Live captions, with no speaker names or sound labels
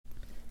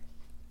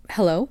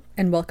Hello,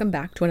 and welcome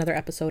back to another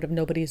episode of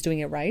Nobody's Doing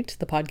It Right,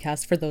 the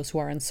podcast for those who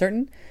are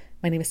uncertain.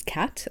 My name is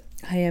Kat.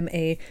 I am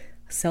a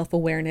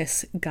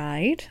self-awareness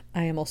guide.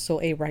 I am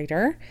also a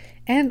writer,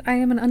 and I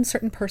am an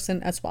uncertain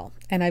person as well.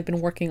 And I've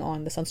been working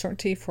on this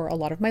uncertainty for a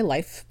lot of my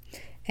life.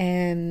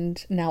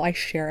 And now I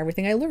share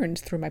everything I learned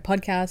through my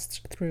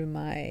podcast, through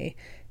my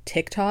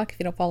TikTok, if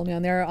you don't follow me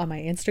on there, on my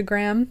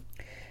Instagram.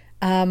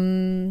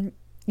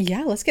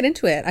 Let's get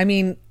into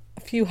it. A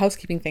few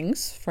housekeeping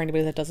things for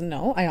anybody that doesn't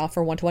know. I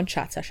offer one-to-one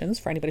chat sessions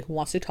for anybody who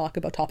wants to talk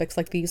about topics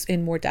like these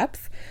in more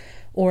depth,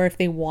 or if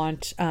they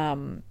want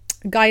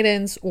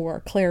guidance or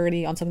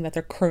clarity on something that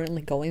they're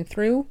currently going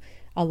through.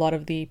 A lot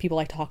of the people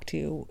I talk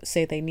to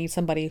say they need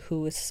somebody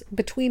who is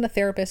between a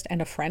therapist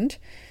and a friend.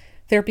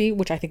 Therapy,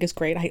 which I think is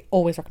great. I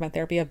always recommend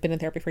therapy. I've been in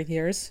therapy for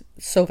years.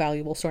 So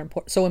valuable,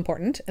 so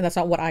important. And that's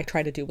not what I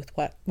try to do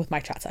with my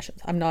chat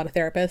sessions. I'm not a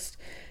therapist.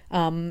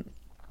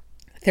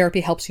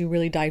 Therapy helps you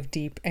really dive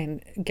deep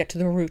and get to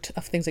the root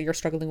of things that you're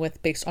struggling with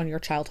based on your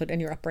childhood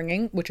and your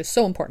upbringing, which is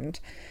so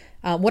important.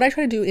 What I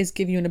try to do is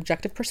give you an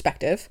objective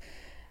perspective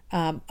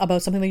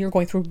about something that you're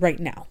going through right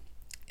now.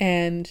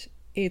 And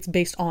it's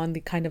based on the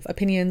kind of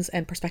opinions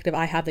and perspective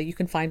I have that you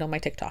can find on my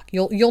TikTok.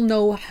 You'll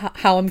know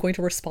how I'm going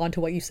to respond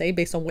to what you say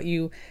based on what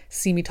you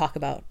see me talk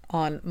about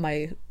on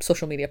my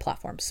social media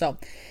platforms. So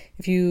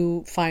if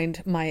you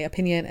find my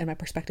opinion and my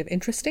perspective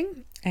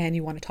interesting and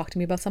you want to talk to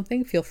me about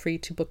something, feel free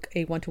to book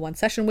a one-to-one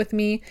session with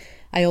me.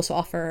 I also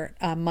offer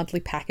monthly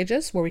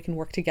packages where we can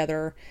work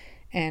together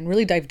and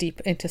really dive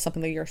deep into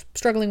something that you're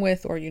struggling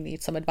with or you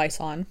need some advice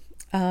on.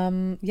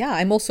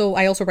 I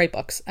also write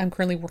books. I'm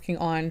currently working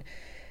on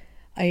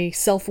a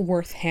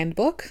self-worth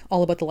handbook,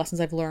 all about the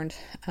lessons I've learned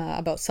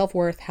about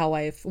self-worth, how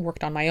I've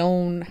worked on my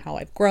own, how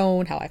I've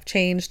grown, how I've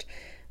changed.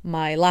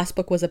 My last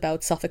book was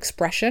about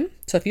self-expression.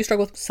 So if you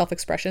struggle with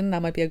self-expression,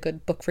 that might be a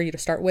good book for you to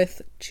start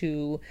with,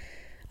 to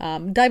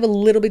dive a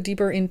little bit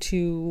deeper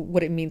into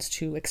what it means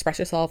to express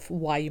yourself,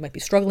 why you might be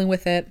struggling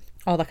with it,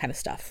 all that kind of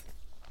stuff.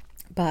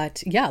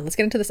 But yeah, let's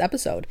get into this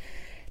episode.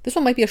 This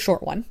one might be a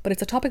short one, but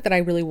it's a topic that I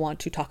really want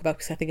to talk about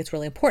because I think it's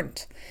really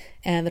important.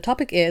 And the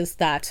topic is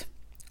that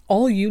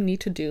all you need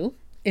to do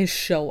is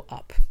show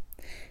up.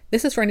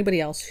 This is for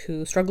anybody else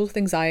who struggles with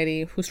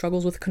anxiety, who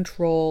struggles with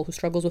control, who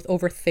struggles with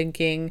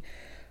overthinking,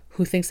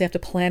 who thinks they have to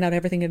plan out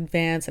everything in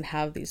advance and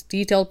have these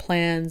detailed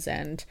plans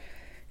and,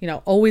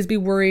 always be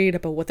worried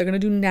about what they're going to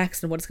do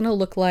next and what it's going to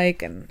look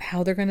like and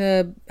how they're going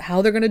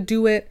to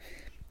do it.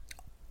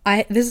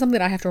 This is something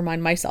that I have to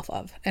remind myself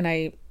of. And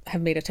I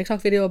have made a TikTok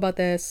video about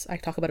this. I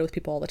talk about it with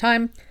people all the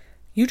time.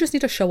 You just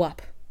need to show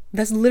up.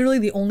 That's literally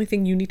the only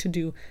thing you need to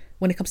do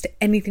when it comes to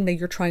anything that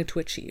you're trying to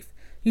achieve.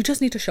 You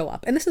just need to show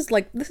up. And this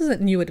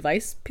isn't new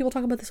advice. People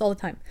talk about this all the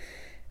time.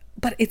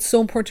 But it's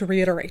so important to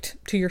reiterate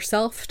to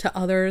yourself, to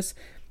others,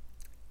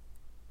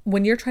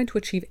 when you're trying to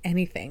achieve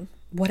anything,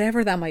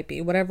 whatever that might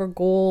be, whatever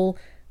goal,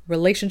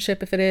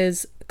 relationship, if it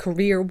is,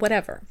 career,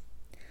 whatever.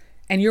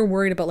 And you're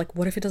worried about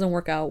what if it doesn't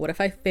work out? What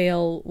if I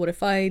fail? What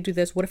if I do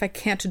this? What if I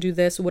can't do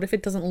this? What if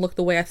it doesn't look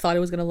the way I thought it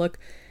was going to look?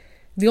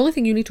 The only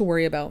thing you need to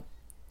worry about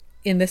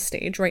in this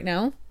stage right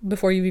now,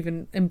 before you've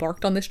even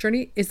embarked on this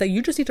journey, is that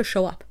you just need to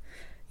show up.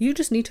 You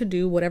just need to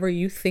do whatever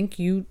you think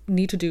you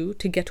need to do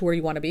to get to where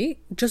you want to be.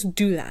 Just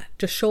do that.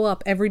 Just show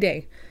up every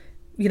day.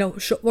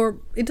 Or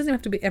it doesn't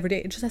have to be every day.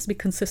 It just has to be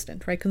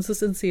consistent, right?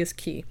 Consistency is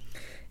key.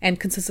 And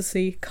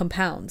consistency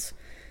compounds.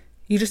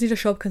 You just need to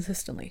show up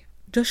consistently.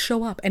 Just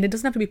show up. And it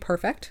doesn't have to be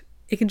perfect.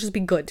 It can just be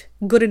good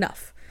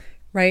enough,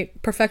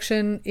 right?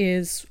 Perfection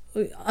is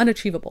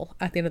unachievable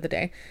at the end of the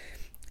day.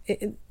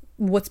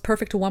 What's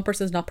perfect to one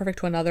person is not perfect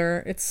to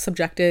another. It's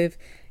subjective.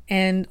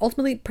 And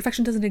ultimately,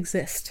 perfection doesn't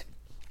exist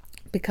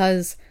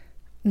because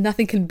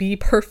nothing can be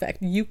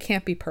perfect. You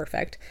can't be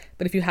perfect.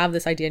 But if you have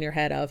this idea in your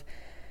head of,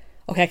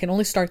 okay, I can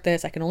only start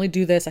this, I can only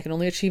do this, I can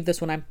only achieve this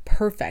when I'm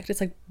perfect.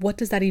 It's like, what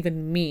does that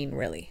even mean,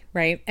 really?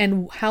 Right?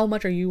 And how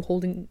much are you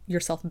holding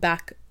yourself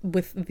back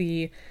with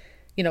the,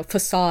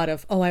 facade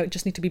of, oh, I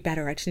just need to be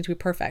better. I just need to be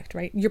perfect,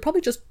 right? You're probably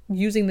just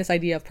using this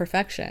idea of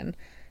perfection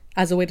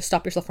as a way to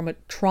stop yourself from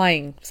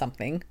trying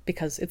something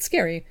because it's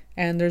scary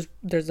and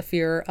there's a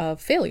fear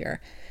of failure.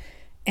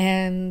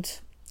 And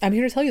I'm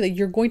here to tell you that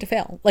you're going to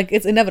fail.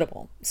 It's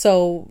inevitable.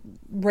 So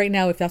right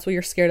now, if that's what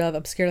you're scared of,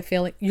 I'm scared of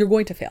failing, you're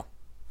going to fail.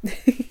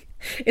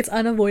 It's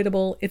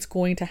unavoidable. It's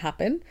going to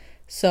happen.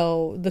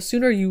 So the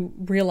sooner you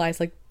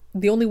realize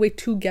the only way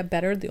to get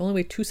better, the only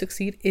way to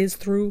succeed is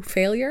through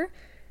failure,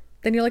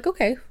 then you're like,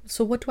 okay,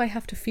 so what do I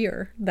have to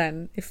fear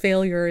then if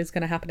failure is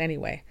going to happen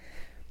anyway?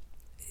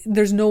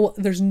 There's no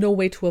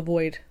way to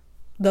avoid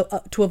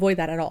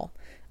that at all,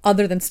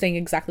 other than staying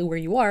exactly where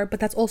you are. But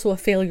that's also a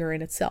failure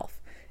in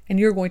itself, and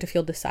you're going to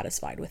feel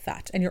dissatisfied with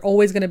that. And you're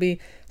always going to be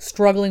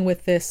struggling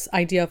with this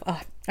idea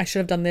of, I should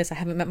have done this. I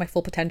haven't met my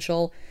full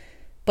potential.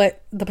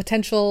 But the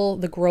potential,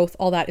 the growth,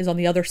 all that is on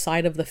the other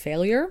side of the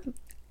failure.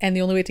 And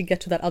the only way to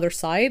get to that other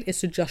side is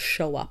to just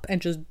show up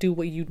and just do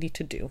what you need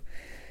to do.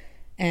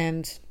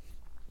 And,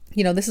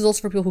 this is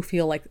also for people who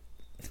feel like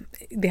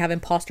they have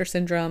imposter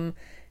syndrome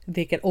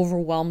they get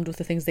overwhelmed with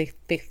the things they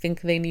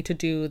think they need to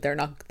do.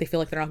 They feel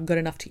like they're not good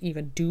enough to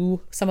even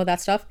do some of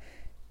that stuff.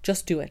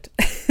 Just do it.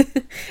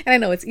 And I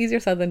know it's easier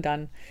said than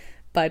done,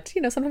 but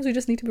sometimes we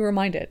just need to be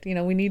reminded.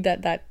 We need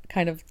that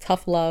kind of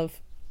tough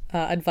love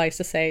advice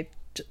to say,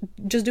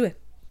 just do it.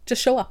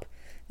 Just show up.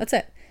 That's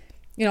it.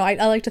 I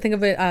like to think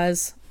of it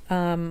as,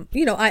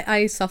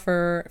 I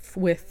suffer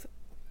with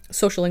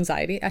social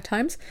anxiety at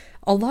times,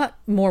 a lot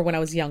more when I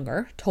was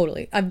younger.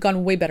 Totally. I've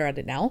gotten way better at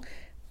it now,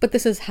 but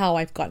this is how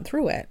I've gotten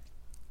through it.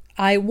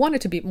 I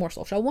wanted to be more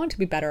social. I wanted to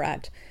be better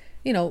at,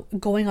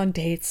 going on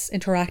dates,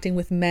 interacting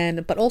with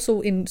men, but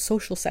also in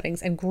social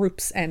settings and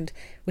groups and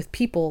with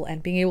people,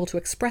 and being able to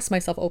express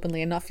myself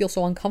openly and not feel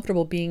so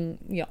uncomfortable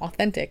being,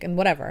 authentic and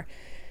whatever.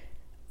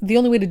 The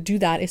only way to do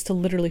that is to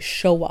literally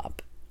show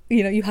up.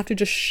 You have to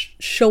just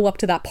show up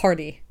to that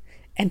party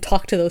and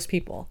talk to those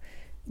people.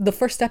 The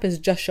first step is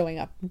just showing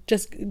up,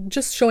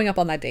 just showing up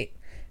on that date,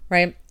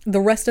 right? The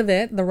rest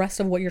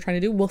of what you're trying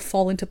to do will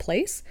fall into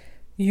place.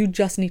 You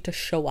just need to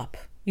show up.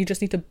 You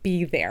just need to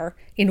be there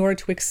in order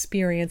to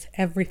experience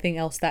everything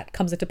else that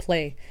comes into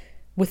play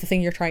with the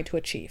thing you're trying to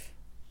achieve,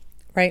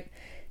 right?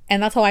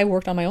 And that's how I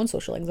worked on my own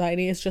social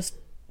anxiety, is just,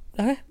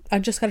 okay, I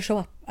just got to show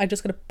up. I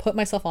just got to put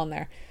myself on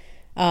there.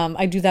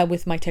 I do that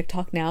with my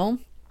TikTok now.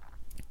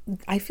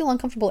 I feel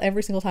uncomfortable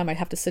every single time I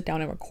have to sit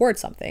down and record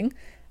something.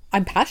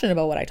 I'm passionate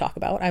about what I talk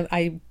about.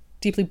 I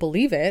deeply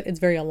believe it. It's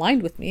very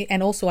aligned with me.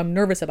 And also I'm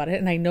nervous about it.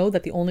 And I know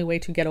that the only way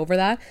to get over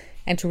that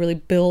and to really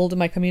build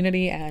my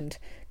community and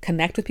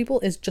connect with people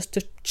is just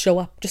to show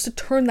up, just to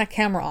turn that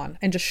camera on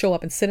and just show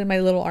up and sit in my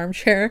little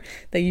armchair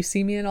that you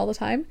see me in all the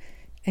time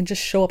and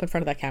just show up in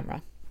front of that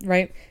camera,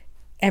 right?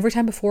 Every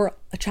time before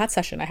a chat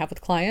session I have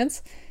with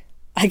clients,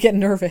 I get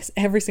nervous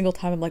every single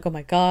time. I'm like, oh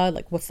my God,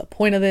 like, what's the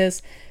point of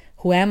this?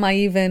 Who am I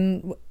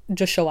even?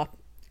 Just show up.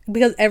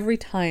 Because every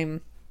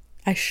time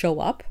I show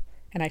up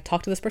and I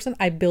talk to this person,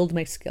 I build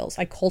my skills.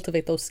 I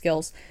cultivate those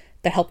skills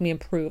that help me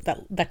improve,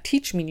 that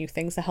teach me new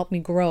things, that help me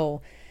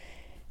grow.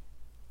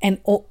 And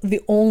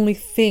the only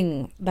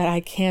thing that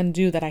I can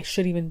do that I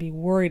should even be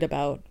worried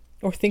about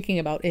or thinking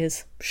about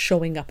is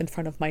showing up in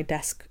front of my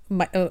desk,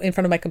 in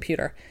front of my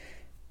computer,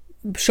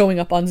 showing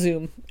up on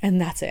Zoom,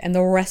 and that's it. And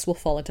the rest will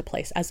fall into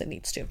place as it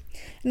needs to.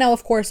 Now,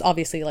 of course,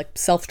 obviously, like,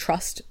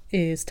 self-trust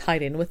is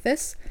tied in with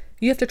this.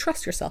 You have to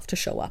trust yourself to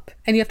show up,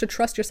 and you have to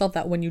trust yourself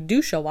that when you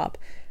do show up,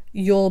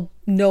 you'll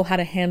know how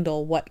to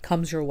handle what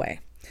comes your way.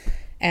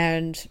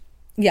 And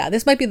yeah,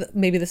 this might be,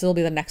 maybe this will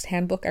be the next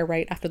handbook I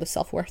write after the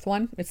self-worth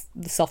one. It's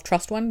the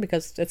self-trust one,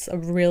 because it's a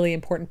really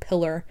important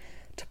pillar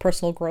to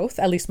personal growth,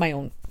 at least my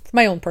own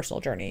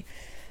personal journey.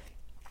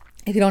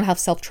 If you don't have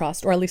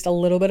self-trust, or at least a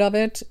little bit of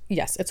it,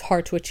 yes, it's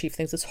hard to achieve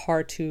things. It's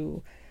hard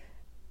to,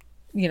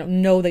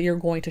 know that you're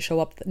going to show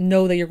up,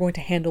 know that you're going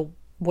to handle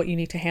what you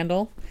need to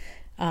handle.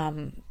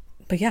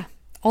 But yeah,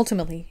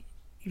 ultimately,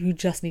 you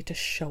just need to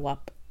show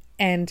up.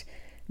 And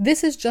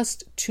this is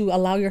just to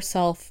allow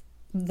yourself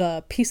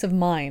the peace of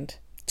mind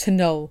to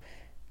know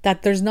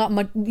that there's not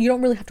much, you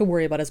don't really have to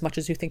worry about as much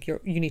as you think you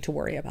need to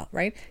worry about,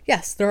 right?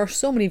 Yes, there are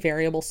so many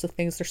variables to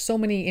things. There's so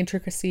many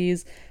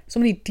intricacies, so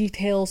many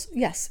details.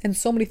 Yes, and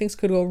so many things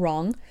could go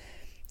wrong,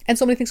 and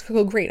so many things could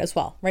go great as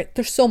well, right?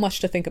 There's so much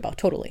to think about,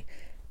 totally.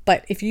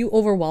 But if you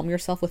overwhelm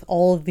yourself with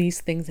all of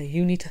these things that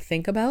you need to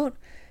think about,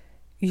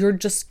 you're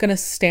just going to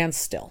stand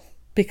still,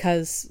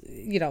 because,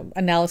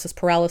 analysis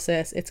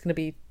paralysis, it's going to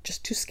be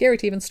just too scary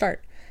to even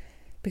start,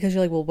 because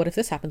you're like, well, what if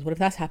this happens? What if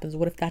that happens?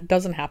 What if that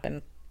doesn't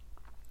happen?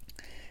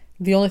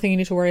 The only thing you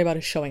need to worry about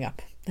is showing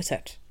up. That's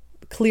it.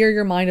 Clear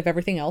your mind of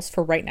everything else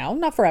for right now,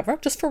 not forever,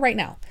 just for right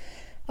now.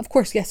 Of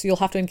course, yes, you'll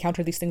have to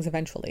encounter these things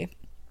eventually.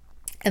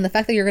 And the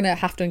fact that you're going to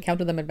have to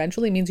encounter them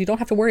eventually means you don't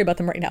have to worry about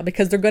them right now,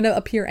 because they're going to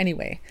appear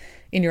anyway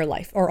in your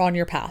life or on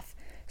your path.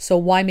 So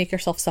why make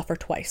yourself suffer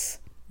twice,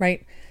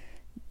 right?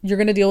 You're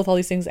going to deal with all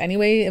these things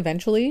anyway,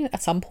 eventually,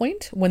 at some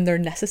point, when they're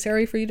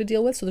necessary for you to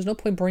deal with. So there's no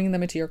point bringing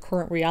them into your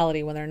current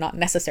reality when they're not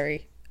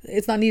necessary.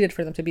 It's not needed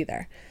for them to be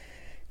there.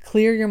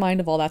 Clear your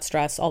mind of all that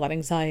stress, all that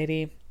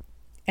anxiety,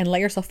 and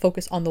let yourself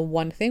focus on the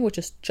one thing, which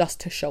is just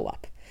to show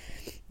up.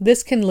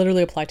 This can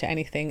literally apply to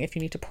anything if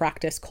you need to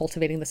practice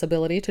cultivating this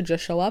ability to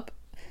just show up.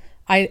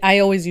 I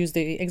always use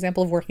the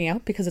example of working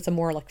out because it's a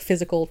more like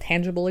physical,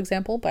 tangible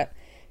example, but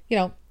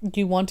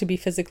you want to be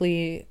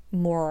physically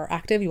more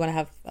active. You want to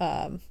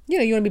have,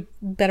 you want to be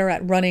better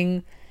at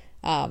running,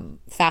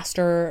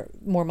 faster,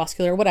 more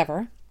muscular,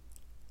 whatever.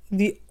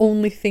 The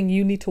only thing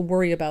you need to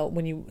worry about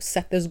when you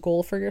set this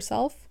goal for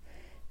yourself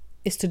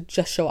is to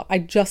just show up. I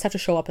just have to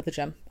show up at the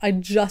gym. I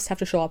just have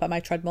to show up at my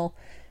treadmill.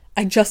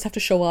 I just have to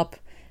show up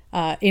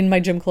in my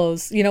gym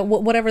clothes.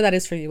 Whatever that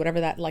is for you, whatever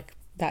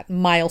that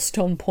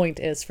milestone point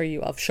is for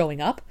you of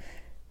showing up,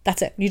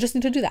 that's it. You just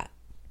need to do that.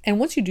 And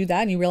once you do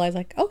that and you realize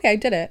like, okay, I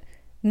did it,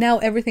 now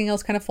everything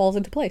else kind of falls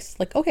into place.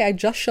 Like, okay, I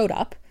just showed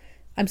up.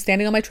 I'm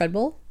standing on my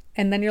treadmill.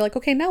 And then you're like,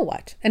 okay, now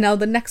what? And now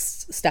the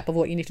next step of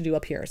what you need to do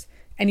appears.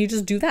 And you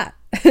just do that.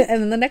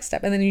 And then the next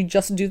step. And then you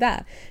just do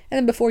that. And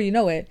then before you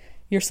know it,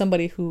 you're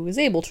somebody who is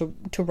able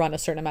to run a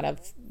certain amount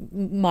of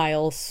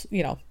miles,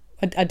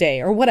 a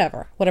day or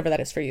whatever that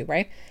is for you,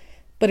 right?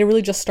 But it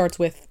really just starts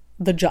with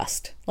the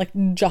just, like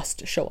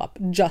just show up,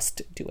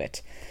 just do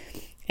it.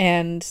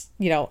 And,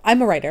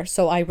 I'm a writer,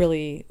 so I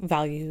really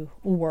value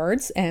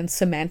words, and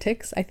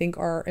semantics, I think,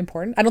 are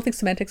important. I don't think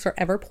semantics are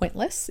ever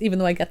pointless, even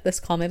though I get this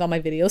comment on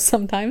my videos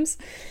sometimes.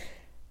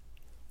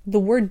 The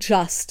word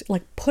just,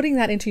 like putting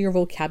that into your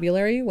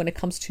vocabulary when it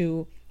comes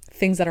to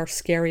things that are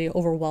scary,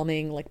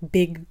 overwhelming, like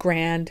big,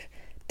 grand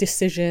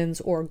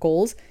decisions or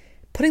goals,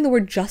 putting the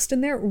word just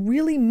in there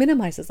really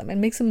minimizes them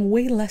and makes them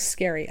way less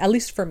scary, at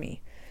least for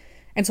me.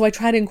 And so I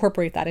try to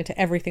incorporate that into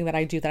everything that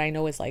I do that I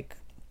know is like,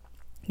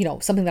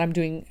 something that I'm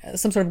doing,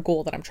 some sort of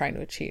goal that I'm trying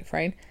to achieve,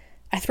 right?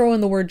 I throw in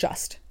the word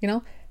just,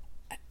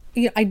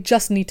 I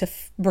just need to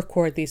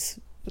record these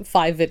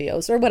 5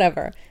 videos or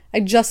whatever. I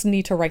just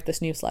need to write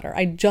this newsletter.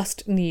 I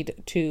just need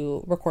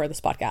to record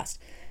this podcast,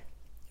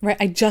 right?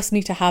 I just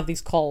need to have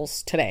these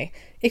calls today.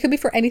 It could be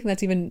for anything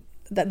that's even,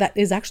 that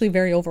is actually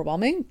very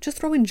overwhelming. Just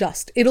throw in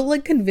just. It'll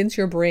like convince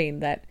your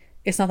brain that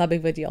it's not that big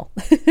of a deal.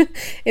 It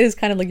is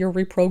kind of like you're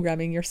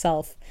reprogramming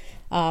yourself.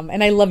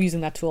 And I love using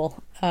that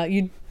tool.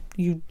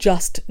 You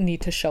just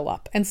need to show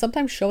up. And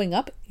sometimes showing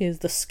up is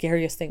the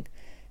scariest thing.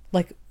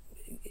 Like,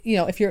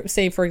 if you're,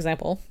 say, for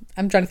example,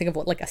 I'm trying to think of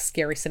what like a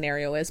scary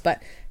scenario is,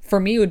 but for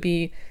me it would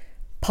be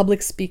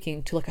public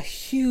speaking to like a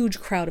huge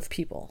crowd of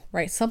people,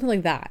 right? Something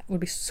like that would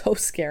be so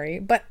scary.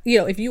 But,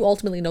 if you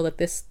ultimately know that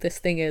this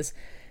thing is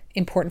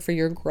important for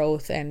your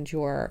growth and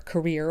your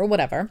career or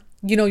whatever,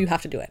 you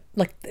have to do it.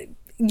 Like,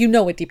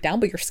 it deep down,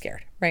 but you're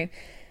scared, right?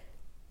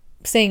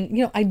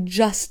 Saying, I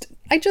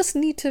just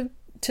need to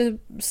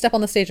step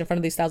on the stage in front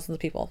of these thousands of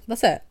people.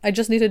 That's it. I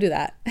just need to do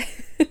that.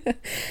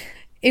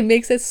 It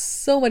makes it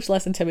so much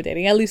less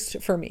intimidating, at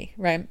least for me,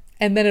 right?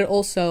 And then it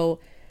also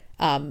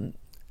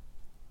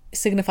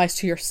signifies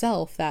to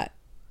yourself that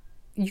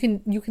you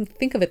can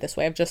think of it this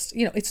way of just,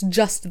 it's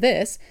just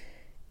this.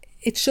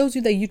 It shows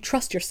you that you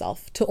trust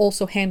yourself to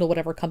also handle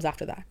whatever comes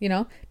after that,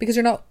 because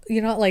you're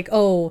not like,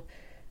 oh,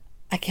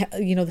 I can't,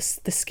 this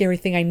scary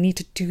thing, I need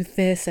to do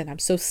this and I'm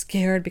so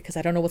scared because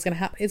I don't know what's going to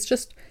happen. It's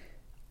just,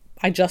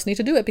 I just need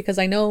to do it because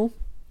I know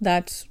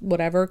that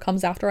whatever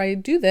comes after I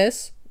do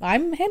this,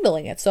 I'm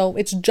handling it. So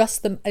it's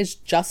just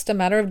a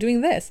matter of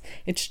doing this.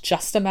 It's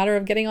just a matter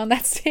of getting on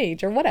that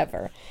stage or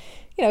whatever.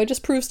 It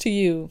just proves to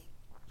you,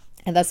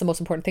 and that's the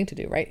most important thing to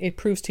do, right? It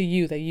proves to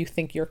you that you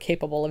think you're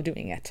capable of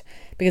doing it.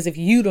 Because if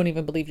you don't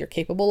even believe you're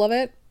capable of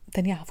it,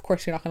 then yeah, of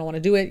course you're not going to want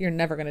to do it. You're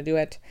never going to do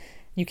it.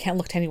 You can't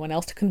look to anyone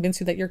else to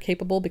convince you that you're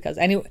capable, because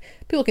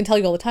people can tell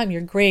you all the time,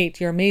 you're great,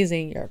 you're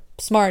amazing, you're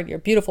smart, you're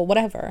beautiful,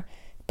 whatever.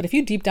 But if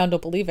you deep down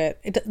don't believe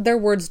it, their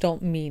words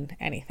don't mean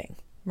anything,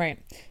 right?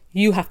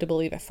 You have to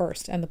believe it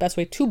first. And the best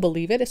way to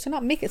believe it is to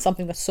not make it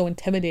something that's so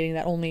intimidating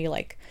that only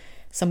like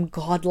some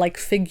godlike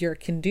figure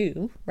can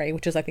do, right?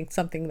 Which is, I think,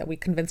 something that we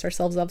convince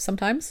ourselves of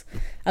sometimes.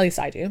 At least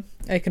I do.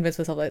 I convince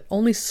myself that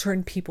only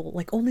certain people,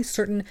 like only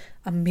certain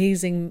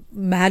amazing,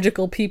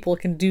 magical people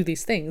can do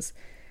these things.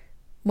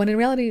 When in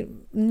reality,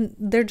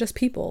 they're just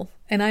people,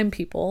 and I'm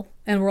people,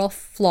 and we're all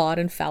flawed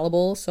and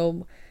fallible.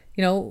 So,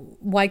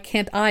 why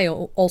can't I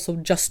also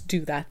just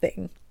do that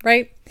thing,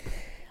 right?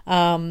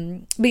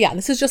 But yeah,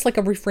 this is just like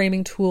a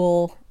reframing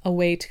tool, a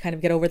way to kind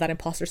of get over that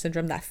imposter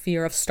syndrome, that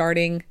fear of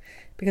starting,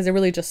 because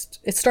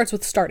it starts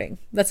with starting.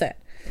 That's it.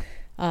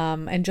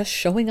 And just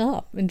showing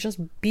up and just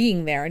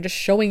being there and just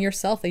showing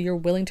yourself that you're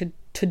willing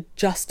to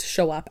just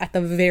show up at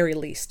the very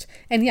least.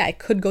 And yeah, it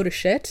could go to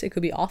shit. It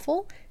could be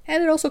awful.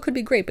 And it also could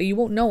be great, but you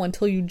won't know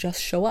until you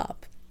just show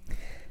up.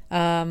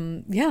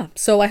 Yeah,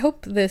 so I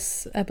hope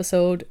this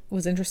episode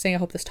was interesting. I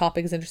hope this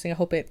topic is interesting. I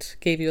hope it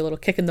gave you a little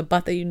kick in the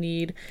butt that you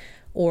need,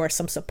 or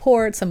some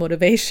support, some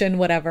motivation,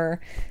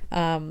 whatever.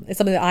 It's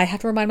something that I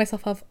have to remind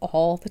myself of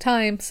all the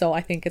time. So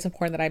I think it's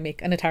important that I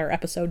make an entire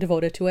episode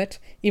devoted to it,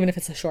 even if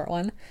it's a short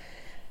one.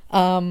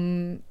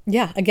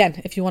 Yeah,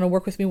 again, if you want to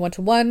work with me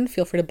one-to-one,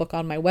 feel free to book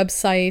on my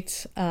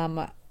website,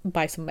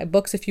 buy some of my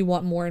books if you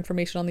want more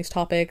information on these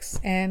topics,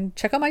 and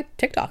check out my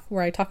TikTok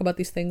where I talk about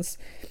these things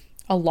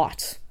a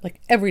lot, like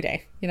every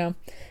day,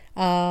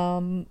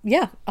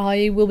 Yeah,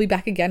 I will be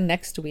back again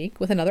next week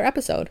with another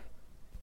episode.